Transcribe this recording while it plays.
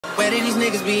Where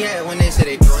these niggas be at when they say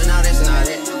they doing all this and all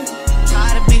that?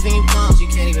 Tired of beefing you bums, you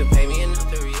can't even pay me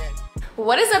enough to react.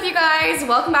 What is up, you guys?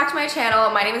 Welcome back to my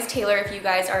channel. My name is Taylor if you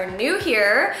guys are new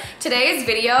here. Today's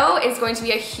video is going to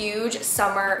be a huge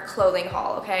summer clothing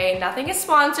haul, okay? Nothing is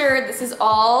sponsored. This is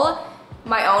all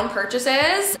my own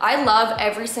purchases. I love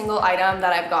every single item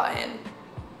that I've gotten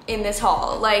in this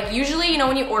haul. Like usually, you know,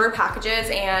 when you order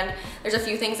packages and there's a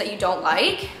few things that you don't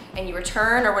like and you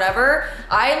return or whatever,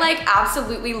 I like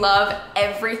absolutely love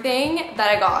everything that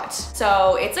I got.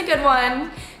 So it's a good one.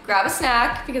 Grab a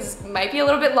snack because it might be a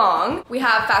little bit long. We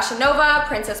have Fashion Nova,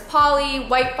 Princess Polly,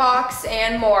 White Box,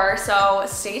 and more, so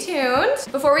stay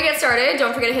tuned. Before we get started,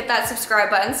 don't forget to hit that subscribe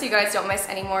button so you guys don't miss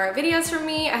any more videos from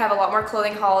me. I have a lot more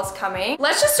clothing hauls coming.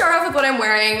 Let's just start off with what I'm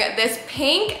wearing. This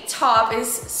pink top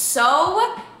is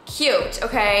so cute,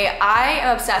 okay? I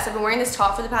am obsessed. I've been wearing this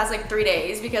top for the past like 3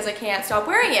 days because I can't stop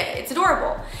wearing it. It's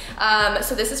adorable.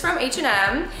 So this is from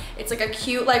H&M. It's like a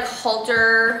cute like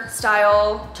halter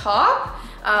style top.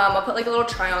 I'll put like a little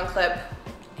try-on clip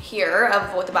here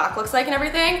of what the back looks like and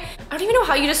everything. I don't even know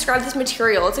how you describe this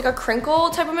material. It's like a crinkle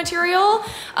type of material.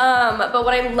 But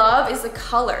what I love is the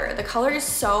color. The color is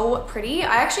so pretty.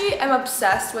 I actually am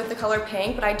obsessed with the color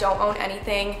pink, but I don't own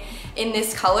anything in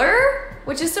this color,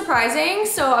 which is surprising.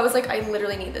 So I was like, I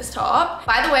literally need this top.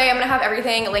 By the way, I'm gonna have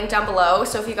everything linked down below.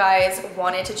 So if you guys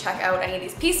wanted to check out any of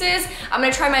these pieces, I'm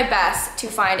gonna try my best to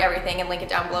find everything and link it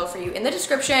down below for you in the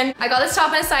description. I got this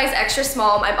top in a size extra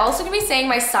small. I'm also gonna be saying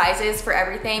my sizes for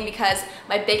everything because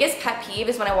my biggest pet peeve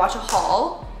is when I watch a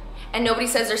haul and nobody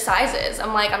says their sizes.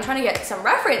 I'm like, I'm trying to get some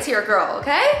reference here, girl,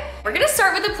 okay? We're gonna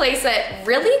start with the place that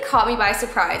really caught me by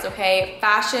surprise, okay?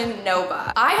 Fashion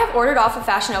Nova. I have ordered off of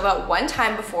Fashion Nova one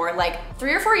time before, like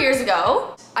 3 or 4 years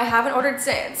ago. I haven't ordered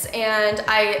since, and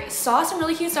I saw some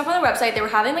really cute stuff on their website. They were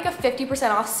having like a 50%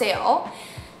 off sale.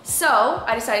 So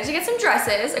I decided to get some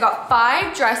dresses. I got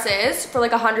 5 dresses for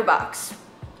like $100.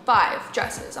 5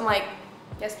 dresses. I'm like,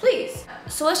 yes, please.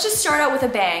 So let's just start out with a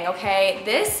bang, okay?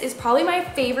 This is probably my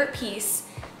favorite piece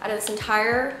out of this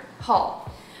entire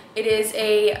haul. It is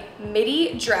a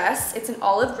midi dress. It's an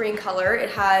olive green color. It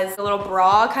has a little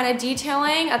bra kind of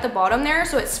detailing at the bottom there,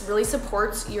 so it really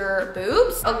supports your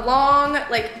boobs. A long,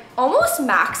 like almost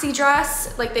maxi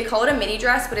dress. Like they call it a midi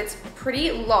dress, but it's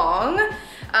pretty long.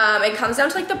 It comes down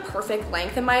to like the perfect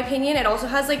length in my opinion. It also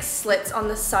has like slits on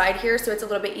the side here, so it's a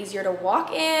little bit easier to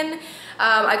walk in.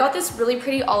 I got this really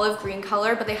pretty olive green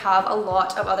color, but they have a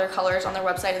lot of other colors on their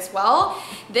website as well.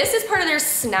 This is part of their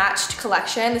Snatched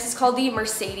collection. This is called the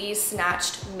Mercedes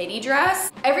Snatched midi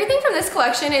dress. Everything from this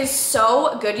collection is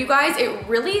so good, you guys. It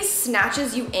really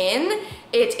snatches you in.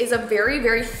 It is a very,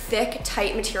 very thick,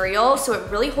 tight material, so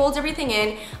it really holds everything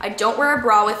in. I don't wear a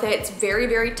bra with it. It's very,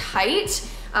 very tight.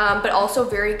 But also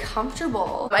very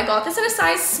comfortable. I got this in a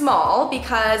size small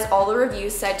because all the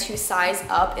reviews said to size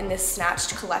up in this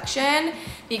Snatched collection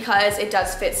because it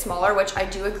does fit smaller, which I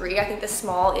do agree. I think the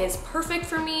small is perfect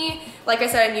for me. Like I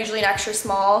said, I'm usually an extra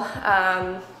small,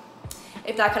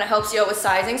 if that kind of helps you out with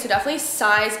sizing. So definitely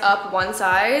size up 1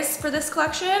 size for this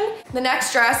collection. The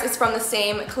next dress is from the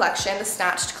same collection, the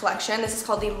Snatched collection. This is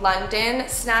called the Londyn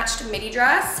Snatched midi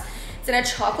dress. It's in a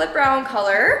chocolate brown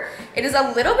color. It is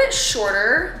a little bit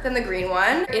shorter than the green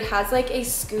one. It has like a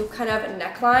scoop kind of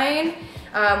neckline.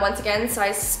 Once again,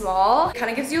 size small. It kind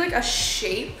of gives you like a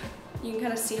shape. You can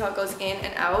kind of see how it goes in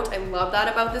and out. I love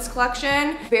that about this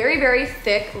collection. Very, very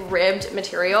thick ribbed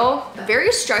material.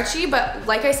 Very stretchy, but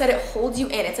like I said, it holds you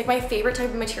in. It's like my favorite type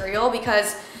of material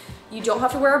because you don't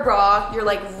have to wear a bra. You're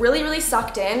like really, really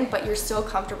sucked in, but you're still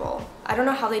comfortable. I don't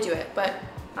know how they do it, but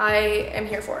I am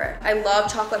here for it. I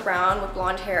love chocolate brown with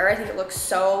blonde hair. I think it looks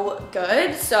so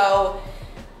good. So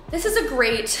this is a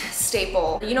great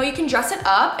staple. You know, you can dress it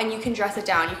up and you can dress it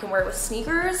down. You can wear it with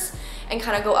sneakers and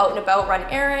kind of go out and about, run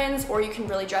errands, or you can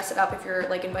really dress it up if you're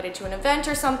like invited to an event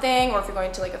or something, or if you're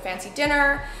going to like a fancy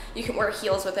dinner, you can wear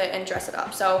heels with it and dress it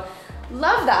up. So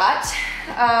love that.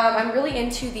 I'm really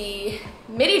into the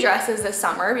midi dresses this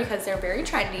summer because they're very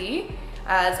trendy,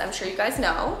 as I'm sure you guys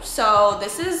know. So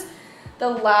this is the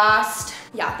last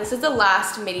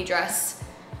midi dress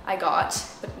I got.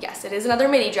 But yes, it is another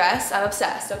midi dress. I'm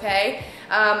obsessed, okay?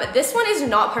 This one is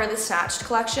not part of the Snatched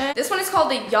collection. This one is called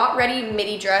the Yacht Ready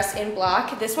midi dress in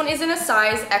black. This one is in a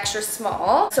size extra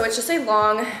small. So it's just a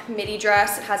long midi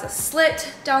dress. It has a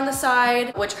slit down the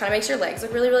side, which kind of makes your legs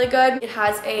look really, really good. It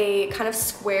has a kind of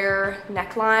square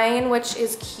neckline, which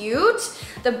is cute.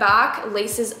 The back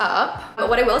laces up. But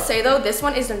what I will say though, this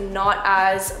one is not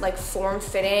as like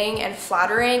form-fitting and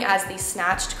flattering as the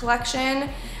Snatched collection.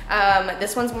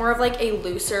 This one's more of like a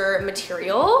looser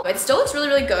material. It still looks really,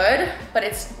 really good, but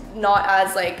it's not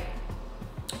as like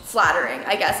flattering,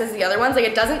 I guess, as the other ones. Like,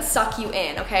 it doesn't suck you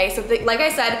in, okay? So like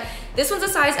I said, this one's a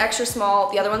size extra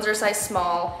small, the other ones are a size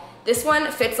small. This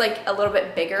one fits like a little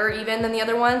bit bigger even than the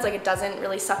other ones. Like, it doesn't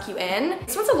really suck you in.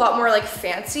 This one's a lot more like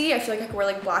fancy. I feel like I could wear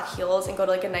like black heels and go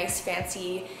to like a nice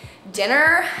fancy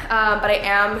dinner, but I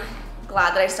am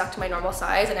glad that I stuck to my normal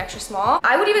size and extra small.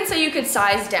 I would even say you could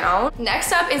size down.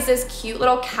 Next up is this cute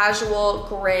little casual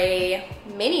gray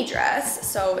mini dress.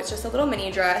 So it's just a little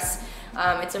mini dress.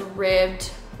 It's a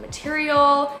ribbed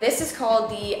material. This is called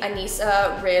the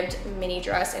Anisa ribbed mini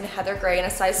dress in heather gray in a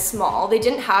size small. They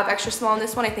didn't have extra small in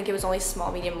this one. I think it was only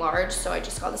small, medium, large, so I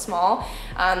just got the small.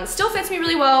 Still fits me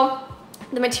really well.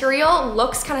 The material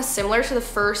looks kind of similar to the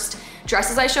first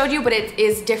dresses I showed you, but it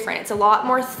is different. It's a lot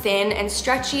more thin and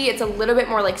stretchy. It's a little bit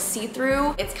more like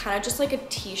see-through. It's kind of just like a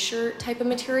t-shirt type of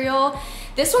material.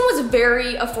 This one was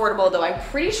very affordable though. I'm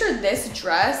pretty sure this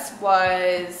dress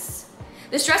was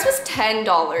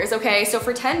 $10, okay? So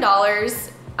for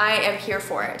 $10, I am here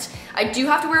for it. I do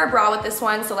have to wear a bra with this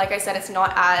one, so like I said, it's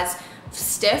not as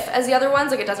stiff as the other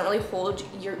ones. Like, it doesn't really hold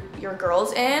your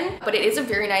girls in, but it is a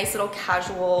very nice little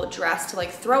casual dress to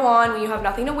like throw on when you have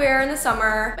nothing to wear in the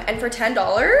summer. And for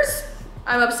 $10,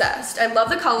 I'm obsessed. I love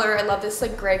the color. I love this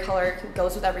like gray color. It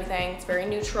goes with everything. It's very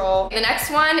neutral. The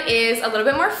next one is a little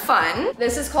bit more fun.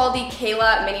 This is called the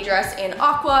Cayla mini dress in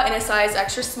aqua in a size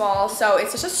extra small. So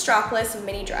it's just a strapless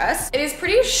mini dress. It is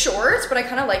pretty short, but I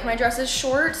kind of like my dresses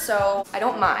short, so I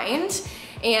don't mind.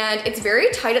 And it's very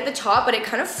tight at the top, but it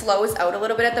kind of flows out a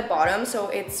little bit at the bottom, so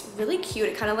it's really cute.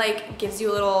 It kind of like gives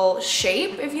you a little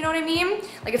shape, if you know what I mean.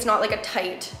 Like, it's not like a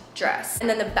tight dress. And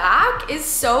then the back is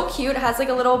so cute. It has like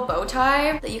a little bow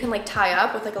tie that you can like tie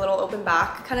up with like a little open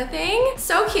back kind of thing.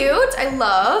 So cute. I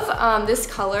love this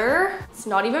color. It's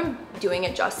not even doing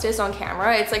it justice on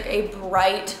camera. It's like a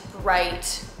bright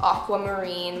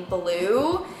aquamarine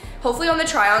blue. Hopefully on the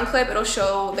try on clip, it'll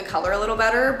show the color a little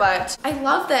better, but I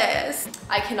love this.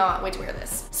 I cannot wait to wear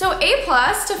this. So A+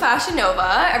 to Fashion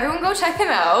Nova. Everyone go check them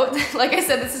out. Like I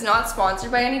said, this is not sponsored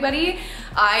by anybody.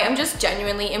 I am just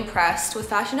genuinely impressed with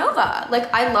Fashion Nova.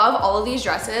 Like, I love all of these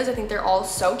dresses. I think they're all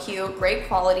so cute, great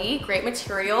quality, great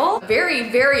material,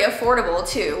 very, very affordable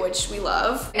too, which we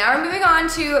love. Now we're moving on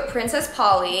to Princess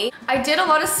Polly. I did a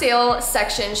lot of sale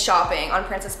section shopping on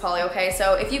Princess Polly, okay?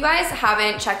 So if you guys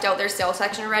haven't checked out their sale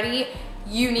section already,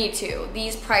 you need to.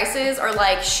 These prices are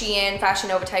like Shein, Fashion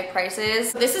Nova type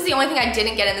prices. This is the only thing I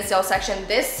didn't get in the sale section.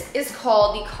 This is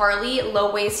called the Karley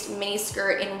low waist mini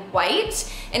skirt in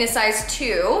white in a size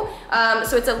 2.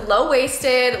 So it's a low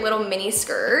waisted little mini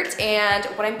skirt, and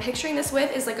what I'm picturing this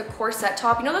with is like a corset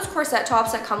top. You know those corset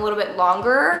tops that come a little bit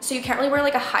longer, so you can't really wear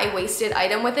like a high waisted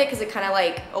item with it because it kind of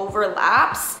like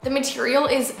overlaps. The material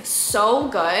is so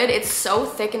good. It's so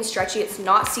thick and stretchy. It's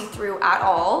not see-through at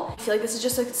all. I feel like this is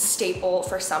just a staple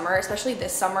for summer, especially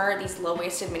this summer. These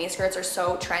low-waisted mini skirts are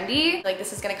so trendy. Like,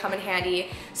 this is gonna come in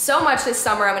handy so much this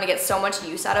summer. I'm gonna get so much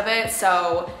use out of it,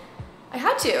 so I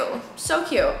had to. So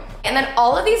cute. And then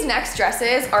all of these next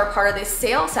dresses are part of the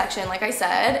sale section. Like I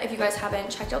said, if you guys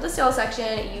haven't checked out the sale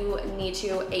section, you need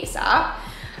to ASAP.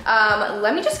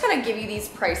 Let me just kind of give you these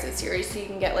prices here so you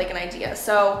can get like an idea.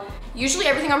 So usually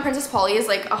everything on Princess Polly is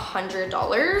like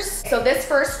 $100. So this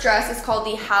first dress is called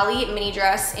the Halley mini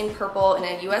dress in purple in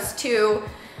a US 2.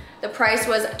 The price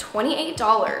was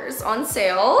 $28 on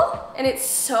sale, and it's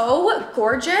so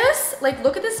gorgeous. Like,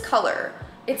 look at this color.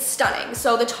 It's stunning.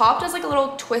 So the top does like a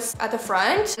little twist at the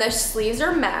front. The sleeves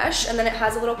are mesh, and then it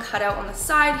has a little cutout on the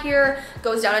side here.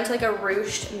 Goes down into like a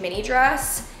ruched mini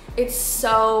dress. It's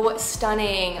so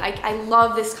stunning. I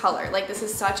love this color. Like, this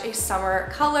is such a summer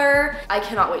color. I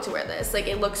cannot wait to wear this. Like,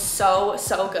 it looks so,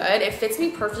 so good. It fits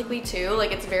me perfectly too.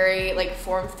 Like, it's very like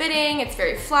form-fitting. It's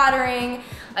very flattering.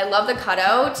 I love the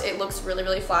cutout. It looks really,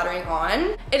 really flattering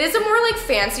on. It is a more like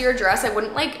fancier dress. I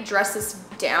wouldn't like dress this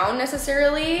down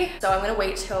necessarily. So I'm gonna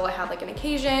wait till I have like an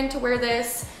occasion to wear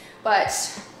this,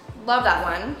 but love that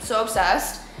one. So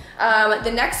obsessed.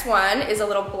 The next one is a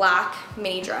little black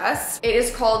mini dress. It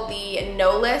is called the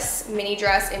Knowles mini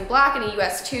dress in black in a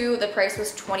US 2. The price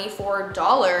was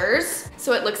 $24.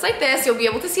 So it looks like this. You'll be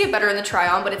able to see it better in the try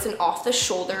on, but it's an off the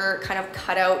shoulder kind of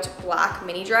cutout black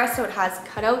mini dress. So it has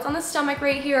cutouts on the stomach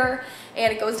right here,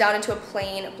 and it goes down into a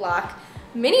plain black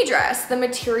mini dress. The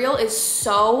material is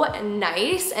so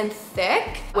nice and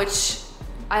thick, which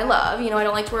I love. You know, I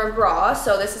don't like to wear a bra,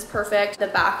 so this is perfect. The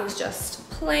back is just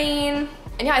plain.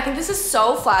 And yeah, I think this is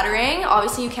so flattering.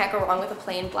 Obviously you can't go wrong with a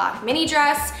plain black mini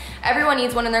dress. Everyone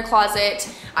needs one in their closet.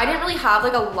 I didn't really have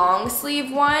like a long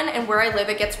sleeve one, and where I live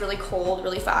it gets really cold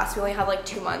really fast. We only have like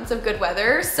 2 months of good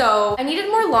weather, so I needed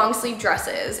more long sleeve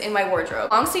dresses in my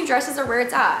wardrobe. Long sleeve dresses are where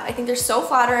it's at. I think they're so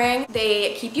flattering.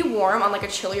 They keep you warm on like a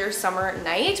chillier summer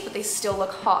night, but they still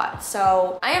look hot.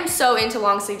 So I am so into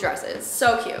long sleeve dresses.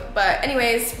 So cute. But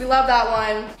anyways, we love that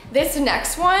one. This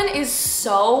next one is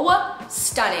so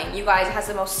stunning. You guys, it has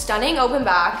the most stunning open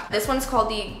back. This one's called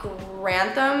the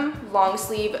Grantham long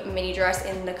sleeve mini dress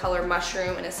in the color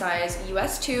mushroom in a size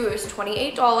US 2. It was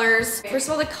 $28. First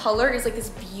of all, the color is like this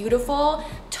beautiful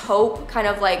taupe kind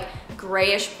of like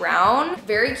grayish brown.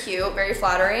 Very cute, very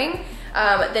flattering.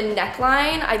 The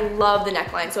neckline, I love the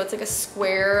neckline. So it's like a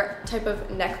square type of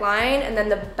neckline, and then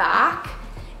the back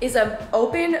is an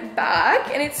open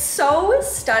back, and it's so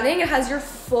stunning. It has your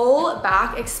full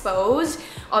back exposed.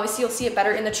 Obviously you'll see it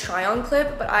better in the try on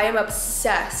clip, but I am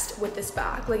obsessed with this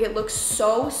back. Like it looks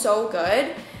so, so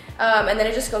good. And then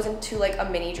it just goes into like a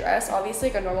mini dress, obviously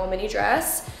like a normal mini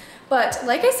dress. But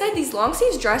like I said, these long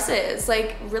sleeves dresses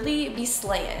like really be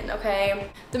slaying,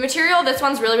 okay? The material, this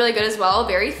one's really, really good as well.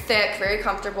 Very thick, very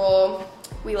comfortable.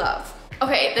 We love.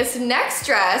 Okay, this next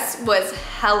dress was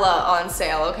hella on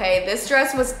sale, okay? This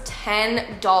dress was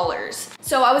 $10.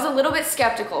 So I was a little bit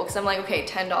skeptical because I'm like, okay,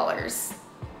 $10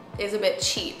 is a bit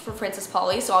cheap for Princess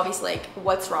Polly, so obviously like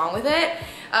what's wrong with it?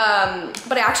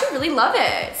 But I actually really love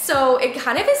it. So it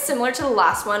kind of is similar to the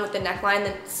last one with the neckline,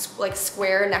 the like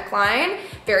square neckline.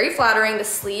 Very flattering. The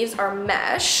sleeves are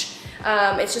mesh.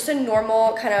 It's just a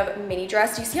normal kind of mini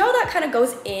dress. Do you see how that kind of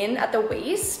goes in at the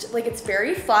waist? Like it's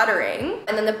very flattering.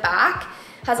 And then the back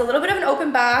has a little bit of an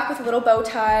open back with a little bow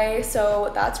tie,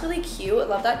 so that's really cute. I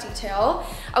love that detail.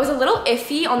 I was a little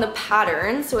iffy on the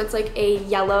pattern, so it's like a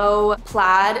yellow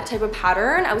plaid type of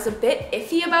pattern. I was a bit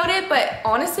iffy about it, but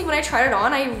honestly, when I tried it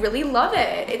on, I really love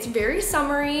it. It's very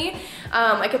summery.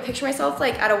 I could picture myself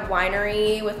like at a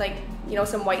winery with like, you know,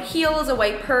 some white heels, a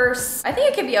white purse. I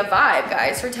think it could be a vibe,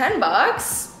 guys. For 10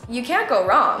 bucks, you can't go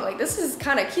wrong. Like this is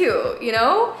kind of cute, you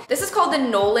know? This is called the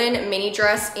Nolan mini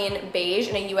dress in beige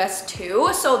in a US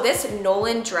 2. So this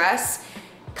Nolan dress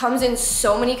comes in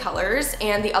so many colors,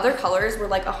 and the other colors were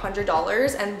like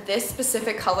 $100, and this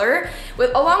specific color,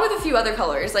 along with a few other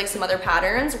colors, like some other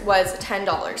patterns, was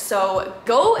 $10. So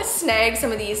go snag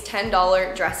some of these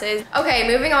 $10 dresses. Okay,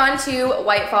 moving on to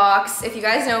White Fox. If you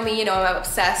guys know me, you know I'm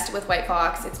obsessed with White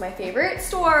Fox. It's my favorite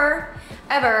store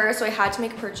ever, so I had to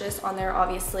make a purchase on there,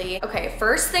 obviously. Okay,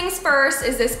 first things first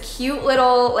is this cute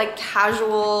little like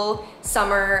casual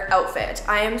summer outfit.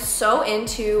 I am so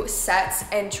into sets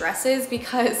and dresses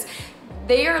because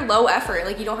they are low effort.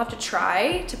 Like you don't have to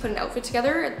try to put an outfit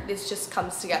together. This just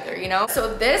comes together, you know?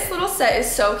 So this little set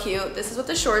is so cute. This is what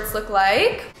the shorts look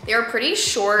like. They are pretty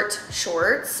short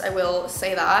shorts, I will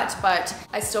say that, but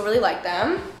I still really like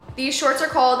them. These shorts are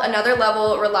called Another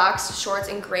Level Relaxed Shorts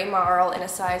in gray marl in a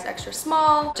size extra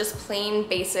small. Just plain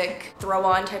basic throw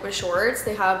on type of shorts.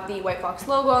 They have the White Fox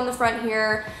logo on the front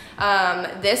here.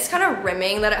 This kind of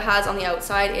rimming that it has on the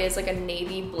outside is like a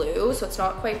navy blue, so it's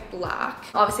not quite black.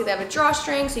 Obviously they have a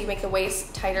drawstring, so you make the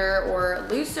waist tighter or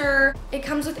looser. It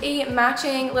comes with a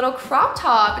matching little crop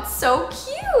top. It's so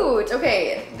cute.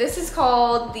 Okay, this is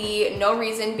called the No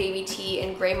Reason Baby Tee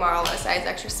in gray marl in a size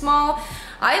extra small.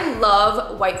 I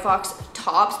love White Fox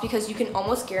tops because you can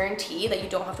almost guarantee that you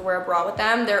don't have to wear a bra with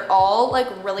them. They're all like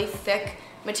really thick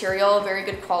material, very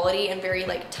good quality, and very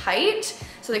like tight.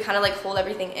 So they kind of like hold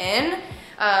everything in.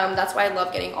 That's why I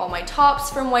love getting all my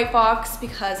tops from White Fox,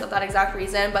 because of that exact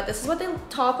reason. But this is what the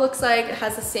top looks like. It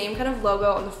has the same kind of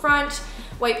logo on the front,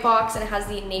 White Fox, and it has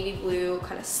the navy blue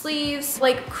kind of sleeves,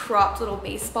 like cropped little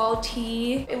baseball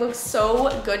tee. It looks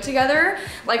so good together.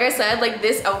 Like I said, like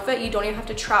this outfit, you don't even have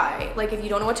to try. Like if you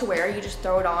don't know what to wear, you just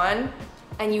throw it on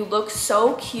and you look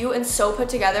so cute and so put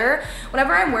together.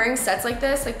 Whenever I'm wearing sets like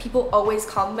this, like people always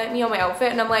compliment me on my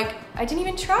outfit and I'm like, I didn't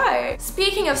even try.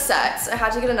 Speaking of sets, I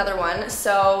had to get another one.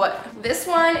 So this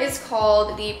one is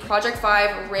called the Project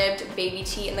 5 Ribbed Baby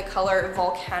Tee in the color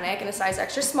Volcanic in a size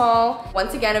extra small.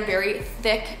 Once again, a very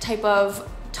thick type of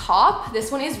top.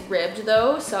 This one is ribbed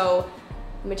though, so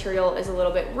the material is a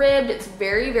little bit ribbed. It's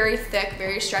very, very thick,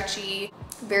 very stretchy.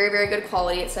 Very, very good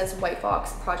quality. It says White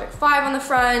Fox Project 5 on the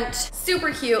front.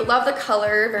 Super cute. Love the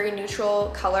color. Very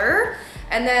neutral color.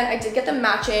 And then I did get the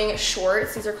matching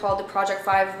shorts. These are called the Project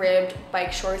 5 Ribbed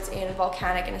Bike Shorts in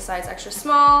Volcanic in a size extra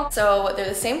small. So they're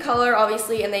the same color,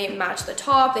 obviously, and they match the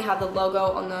top. They have the logo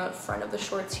on the front of the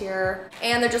shorts here.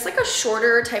 And they're just like a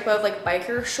shorter type of like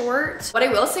biker short. What I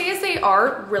will say is they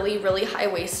are really, really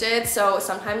high-waisted. So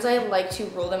sometimes I like to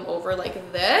roll them over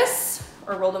like this,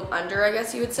 or roll them under, I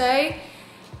guess you would say,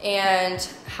 and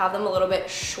have them a little bit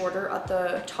shorter at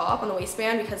the top on the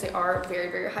waistband because they are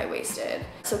very, very high-waisted.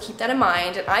 So keep that in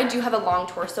mind. And I do have a long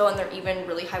torso and they're even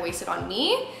really high-waisted on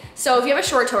me. So if you have a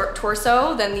short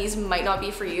torso, then these might not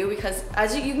be for you because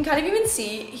as you can kind of even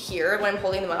see here when I'm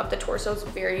holding them up, the torso is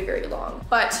very, very long.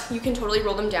 But you can totally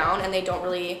roll them down and they don't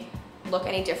really look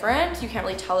any different. You can't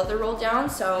really tell that they're rolled down,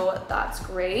 so that's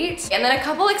great. And then a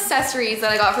couple accessories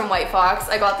that I got from White Fox.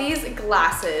 I got these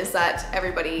glasses that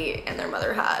everybody and their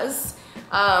mother has.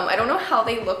 I don't know how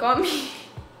they look on me.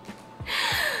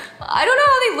 I don't know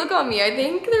how they look on me. I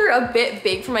think they're a bit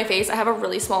big for my face. I have a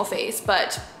really small face,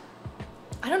 but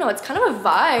I don't know, it's kind of a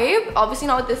vibe. Obviously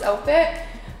not with this outfit.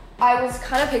 I was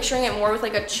kind of picturing it more with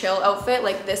like a chill outfit,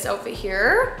 like this outfit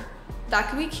here. That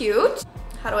could be cute.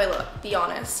 How do I look? Be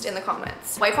honest in the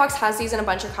comments. White Fox has these in a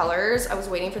bunch of colors. I was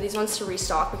waiting for these ones to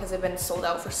restock because they've been sold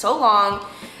out for so long.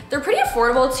 They're pretty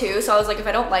affordable too, so I was like, if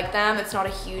I don't like them, it's not a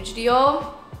huge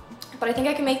deal. But I think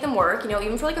I can make them work, you know,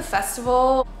 even for like a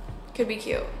festival, could be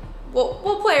cute.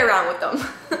 We'll play around with them.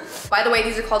 By the way,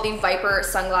 these are called the Viper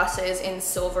sunglasses in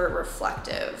silver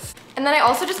reflective. And then I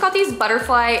also just got these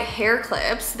butterfly hair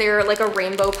clips. They're like a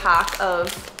rainbow pack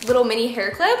of little mini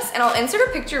hair clips. And I'll insert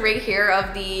a picture right here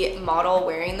of the model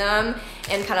wearing them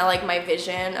and kind of like my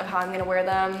vision of how I'm gonna wear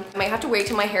them. I might have to wait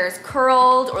till my hair is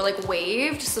curled or like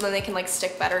waved so then they can like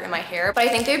stick better in my hair. But I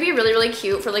think they'd be really, really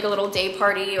cute for like a little day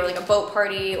party or like a boat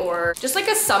party or just like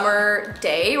a summer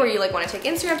day where you like wanna take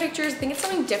Instagram pictures. I think it's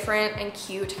something different and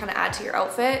cute to kind of add to your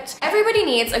outfit. Everybody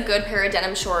needs a good pair of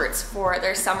denim shorts for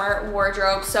their summer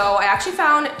wardrobe. So I actually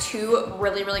found two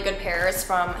really, really good pairs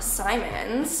from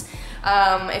Simon's.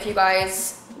 If you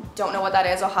guys don't know what that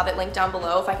is, I'll have it linked down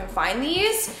below if I can find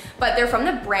these, but they're from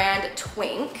the brand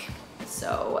Twink.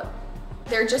 So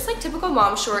they're just like typical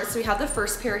mom shorts. So we have the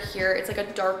first pair here. It's like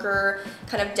a darker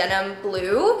kind of denim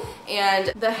blue, and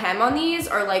the hem on these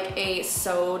are like a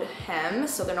sewed hem,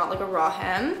 so they're not like a raw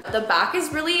hem. The back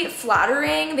is really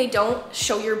flattering. They don't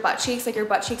show your butt cheeks, like your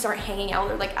butt cheeks aren't hanging out.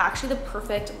 They're like actually the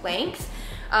perfect length.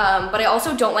 But I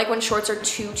also don't like when shorts are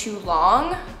too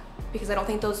long because I don't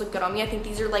think those look good on me. I think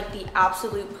these are like the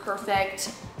absolute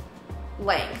perfect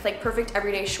length, like perfect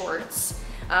everyday shorts.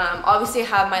 Obviously I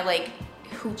have my like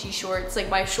hoochie shorts, like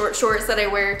my short shorts that I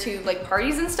wear to like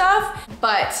parties and stuff,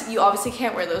 but you obviously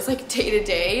can't wear those like day to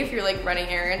day if you're like running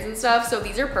errands and stuff. So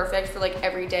these are perfect for like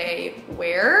everyday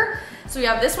wear. So we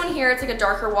have this one here, it's like a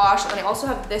darker wash, and I also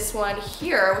have this one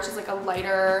here, which is like a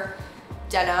lighter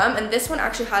denim, and this one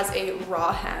actually has a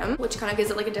raw hem, which kind of gives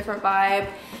it like a different vibe.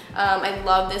 I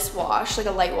love this wash. Like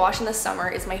a light wash in the summer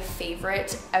is my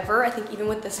favorite ever. I think even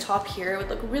with this top here, it would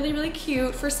look really, really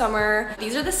cute for summer.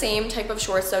 These are the same type of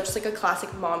shorts though, just like a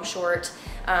classic mom short.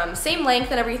 Same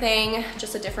length and everything,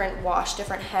 just a different wash,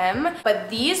 different hem. But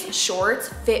these shorts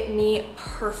fit me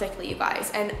perfectly, you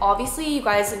guys. And obviously you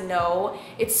guys know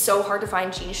it's so hard to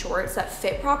find jean shorts that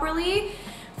fit properly.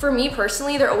 For me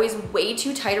personally, they're always way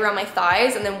too tight around my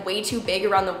thighs and then way too big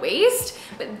around the waist.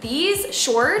 But these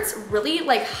shorts really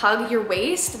like hug your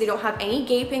waist. They don't have any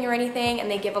gaping or anything, and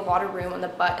they give a lot of room on the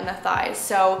butt and the thighs.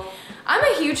 So I'm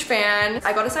a huge fan.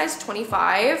 I got a size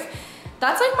 25.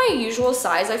 That's like my usual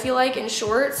size, I feel like, in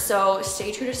shorts. So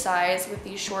stay true to size with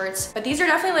these shorts. But these are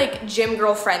definitely like gym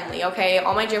girl friendly, okay?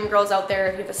 All my gym girls out there,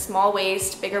 if you have a small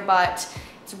waist, bigger butt,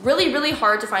 it's really, really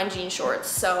hard to find jean shorts.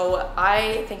 So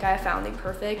I think I found the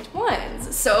perfect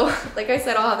ones. So like I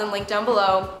said, I'll have them linked down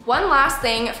below. One last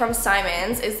thing from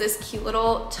Simon's is this cute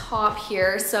little top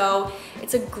here. So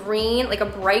it's a green, like a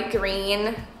bright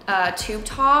green tube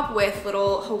top with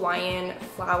little Hawaiian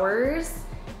flowers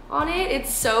on it.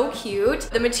 It's so cute.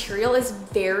 The material is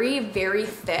very, very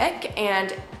thick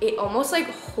and it almost like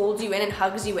holds you in and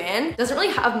hugs you in. It doesn't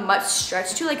really have much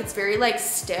stretch to it. Like it's very like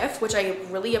stiff, which I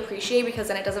really appreciate because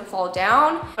then it doesn't fall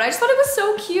down. But I just thought it was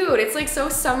so cute. It's like so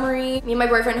summery. Me and my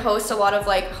boyfriend host a lot of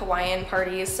like Hawaiian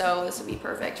parties, so this would be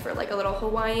perfect for like a little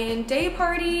Hawaiian day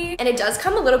party. And it does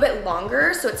come a little bit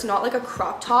longer, so it's not like a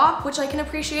crop top, which I can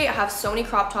appreciate. I have so many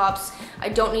crop tops. I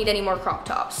don't need any more crop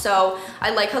tops. So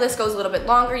I like how this goes a little bit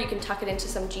longer. You can tuck it into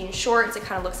some jean shorts. It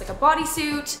kind of looks like a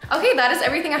bodysuit. Okay, that is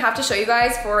everything I have to show you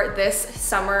guys for this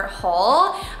summer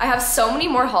haul. I have so many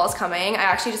more hauls coming. I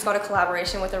actually just got a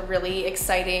collaboration with a really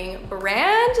exciting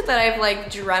brand that I've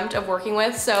like dreamt of working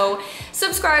with. So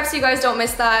subscribe so you guys don't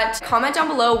miss that. Comment down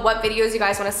below what videos you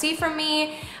guys want to see from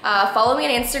me. Follow me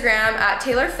on Instagram at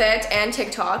TAYLERFit and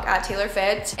TikTok at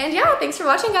TAYLERFit. And yeah, thanks for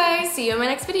watching, guys. See you in my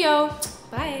next video.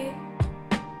 Bye.